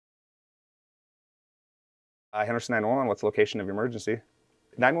Henderson 911, what's the location of your emergency?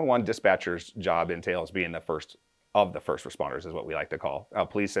 911 dispatcher's job entails being the first of the first responders is what we like to call.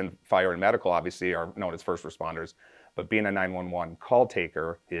 Police and fire and medical obviously are known as first responders, but being a 911 call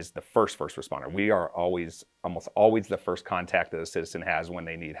taker is the first responder. We are almost always the first contact that a citizen has when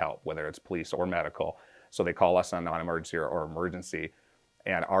they need help, whether it's police or medical. So they call us on non-emergency or emergency,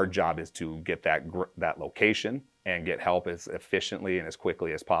 and our job is to get that location and get help as efficiently and as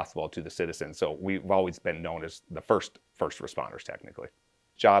quickly as possible to the citizen. So we've always been known as the first responders technically.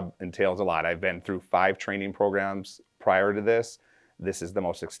 Job entails a lot. I've been through 5 training programs prior to this. This is the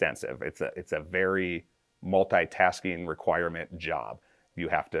most extensive. It's a very multitasking requirement job. You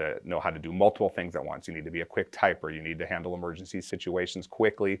have to know how to do multiple things at once. You need to be a quick typer. You need to handle emergency situations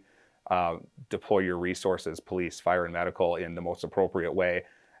quickly, deploy your resources, police, fire, and medical in the most appropriate way.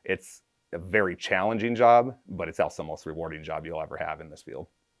 It's a very challenging job, but it's also the most rewarding job you'll ever have in this field.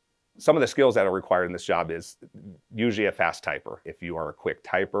 Some of the skills that are required in this job is usually a fast typer. If you are a quick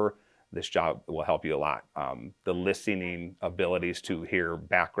typer, this job will help you a lot. The listening abilities to hear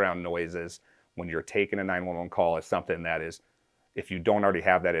background noises when you're taking a 911 call is something that is, if you don't already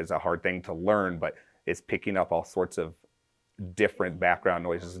have that, is a hard thing to learn, but it's picking up all sorts of different background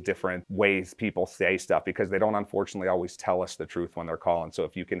noises, different ways people say stuff, because they don't unfortunately always tell us the truth when they're calling. So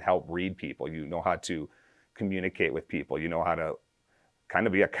if you can help read people, you know how to communicate with people, you know how to kind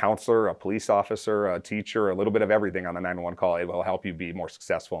of be a counselor, a police officer, a teacher, a little bit of everything on the 911 call. It will help you be more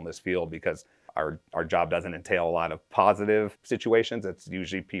successful in this field because our job doesn't entail a lot of positive situations. It's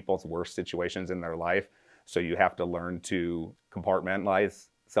usually people's worst situations in their life. So you have to learn to compartmentalize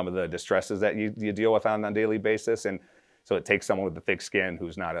some of the distresses that you deal with on a daily basis. And so it takes someone with the thick skin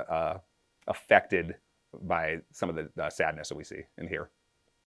who's not affected by some of the sadness that we see and hear.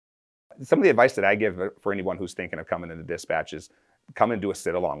 Some of the advice that I give for anyone who's thinking of coming into dispatch is come and do a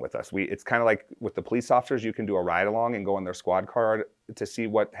sit along with us. It's kind of like with the police officers, you can do a ride along and go in their squad car to see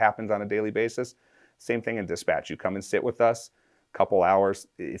what happens on a daily basis. Same thing in dispatch. You come and sit with us a couple hours.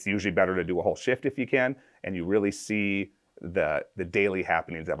 It's usually better to do a whole shift if you can, and you really see the daily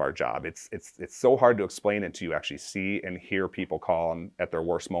happenings of our job. It's so hard to explain until you actually see and hear people call at their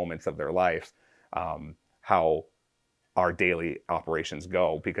worst moments of their lives, how our daily operations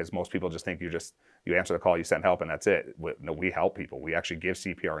go, because most people just think you answer the call, you send help, and that's it. No, we help people. We actually give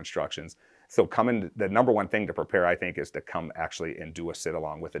CPR instructions. So the number one thing to prepare, I think, is to come actually and do a sit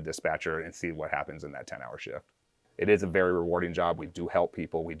along with a dispatcher and see what happens in that 10-hour shift. It is a very rewarding job. We do help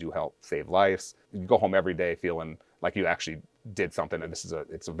people. We do help save lives. You go home every day feeling like you actually did something, and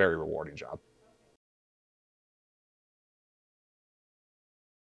it's a very rewarding job.